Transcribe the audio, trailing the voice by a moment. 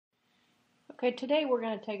Okay, today we're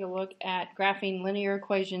going to take a look at graphing linear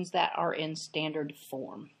equations that are in standard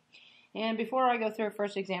form. And before I go through our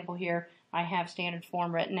first example here, I have standard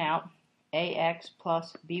form written out. AX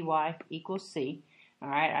plus BY equals C.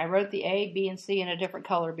 Alright, I wrote the A, B, and C in a different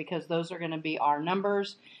color because those are going to be our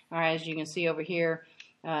numbers. Alright, as you can see over here,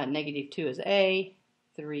 negative 2 is A,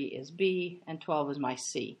 3 is B, and 12 is my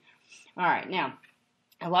C. Alright, now,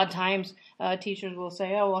 a lot of times teachers will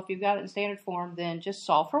say, oh, well, if you've got it in standard form, then just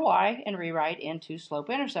solve for y and rewrite into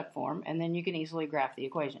slope-intercept form, and then you can easily graph the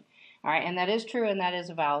equation. All right, and that is true, and that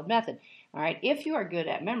is a valid method. All right, if you are good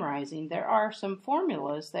at memorizing, there are some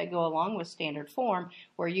formulas that go along with standard form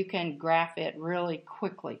where you can graph it really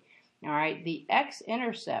quickly. All right, the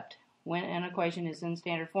x-intercept when an equation is in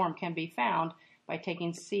standard form can be found by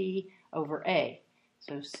taking c over a.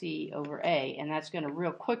 So c over a, and that's going to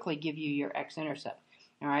real quickly give you your x-intercept.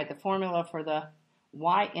 All right, the formula for the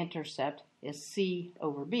y-intercept is c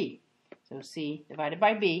over b. So c divided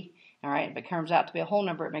by b. All right, if it comes out to be a whole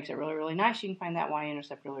number, it makes it really, really nice. You can find that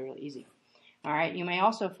y-intercept really, really easy. All right, you may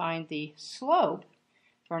also find the slope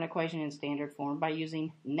for an equation in standard form by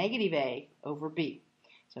using negative a over b.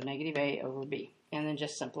 So negative a over b, and then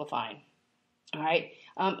just simplifying. All right,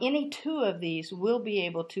 any two of these will be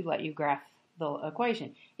able to let you graph the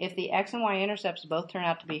equation. If the x and y-intercepts both turn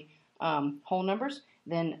out to be whole numbers,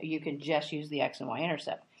 then you can just use the x and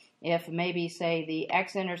y-intercept. If maybe, say, the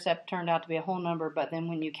x-intercept turned out to be a whole number, but then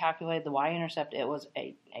when you calculated the y-intercept it was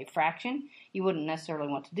a fraction, you wouldn't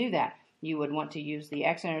necessarily want to do that. You would want to use the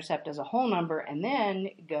x-intercept as a whole number and then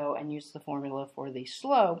go and use the formula for the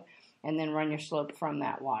slope and then run your slope from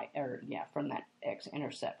that from that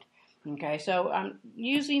x-intercept. Okay, so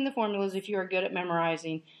using the formulas, if you are good at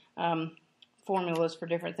memorizing formulas for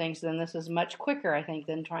different things, then this is much quicker, I think,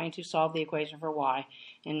 than trying to solve the equation for y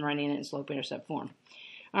and running it in slope-intercept form.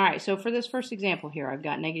 All right, so for this first example here, I've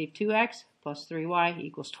got negative 2x plus 3y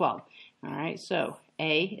equals 12. All right, so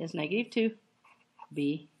A is negative 2,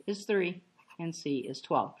 B is 3, and C is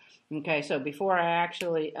 12. Okay, so before I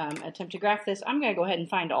actually attempt to graph this, I'm going to go ahead and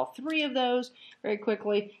find all three of those very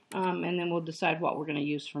quickly, and then we'll decide what we're going to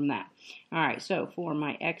use from that. All right, so for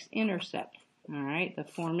my x-intercept, all right, the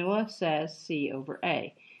formula says C over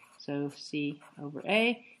A. So C over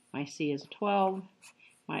A, my C is a 12,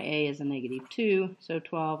 my A is a negative 2, so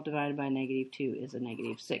 12 divided by negative 2 is a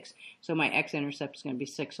negative 6. So my x-intercept is going to be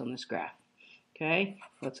 6 on this graph. Okay,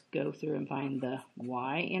 let's go through and find the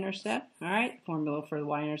y-intercept. All right, formula for the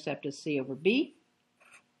y-intercept is C over B.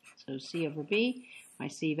 So C over B, my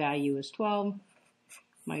C value is 12.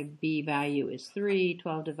 My B value is 3.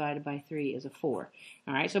 12 divided by 3 is a 4.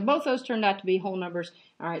 All right, so both those turned out to be whole numbers.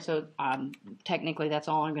 All right, so technically that's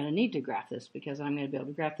all I'm going to need to graph this because I'm going to be able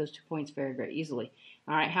to graph those 2 points very, very easily.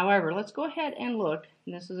 All right, however, let's go ahead and look,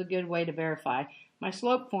 and this is a good way to verify. My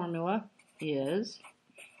slope formula is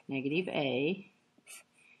negative A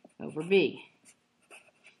over B.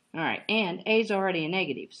 All right, and A is already a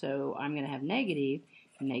negative, so I'm going to have negative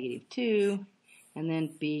 2, and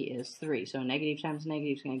then B is 3. So negative times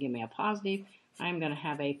negative is going to give me a positive. I'm going to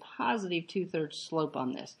have a positive 2/3 slope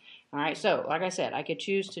on this. All right, so like I said, I could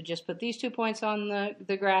choose to just put these 2 points on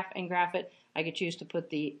the graph and graph it. I could choose to put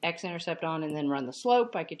the x-intercept on and then run the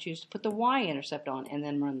slope. I could choose to put the y-intercept on and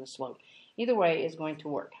then run the slope. Either way is going to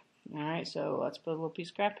work. All right, so let's put a little piece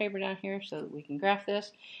of graph paper down here so that we can graph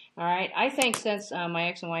this. All right, I think since my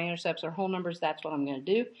x and y-intercepts are whole numbers, that's what I'm going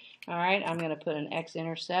to do. All right, I'm going to put an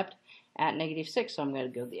x-intercept at negative 6, so I'm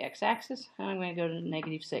going to go to the x-axis, and I'm going to go to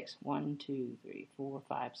negative 6. 1, 2, 3, 4,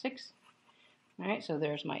 5, 6. All right, so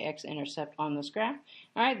there's my x-intercept on this graph.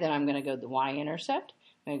 All right, then I'm going to go to the y-intercept.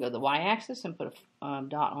 I'm going to go to the y-axis and put a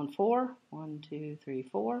dot on 4. 1, 2, 3,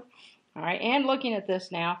 4. All right, and looking at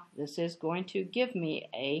this now, this is going to give me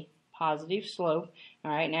a positive slope.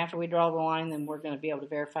 All right, and after we draw the line, then we're going to be able to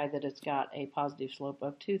verify that it's got a positive slope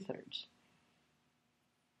of 2/3.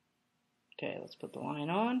 Okay, let's put the line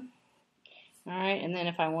on. All right, and then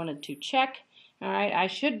if I wanted to check, all right, I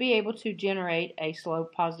should be able to generate a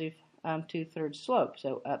slope positive 2/3 slope.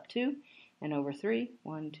 So up 2 and over 3,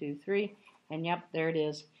 1, 2, 3, and yep, there it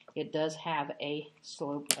is. It does have a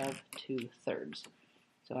slope of 2/3.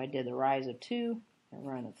 So I did the rise of 2, a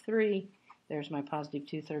run of 3. There's my positive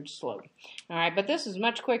 2/3 slope. All right, but this is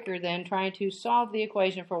much quicker than trying to solve the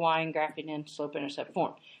equation for y and graphing in slope-intercept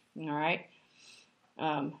form. All right,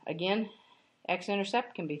 again,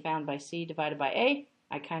 x-intercept can be found by c divided by a.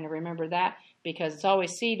 I kind of remember that because it's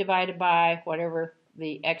always c divided by whatever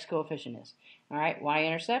the x coefficient is. All right,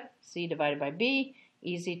 y-intercept, c divided by b.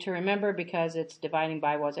 Easy to remember because it's dividing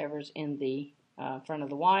by whatever's in the front of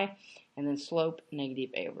the y. And then slope, negative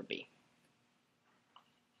a over b.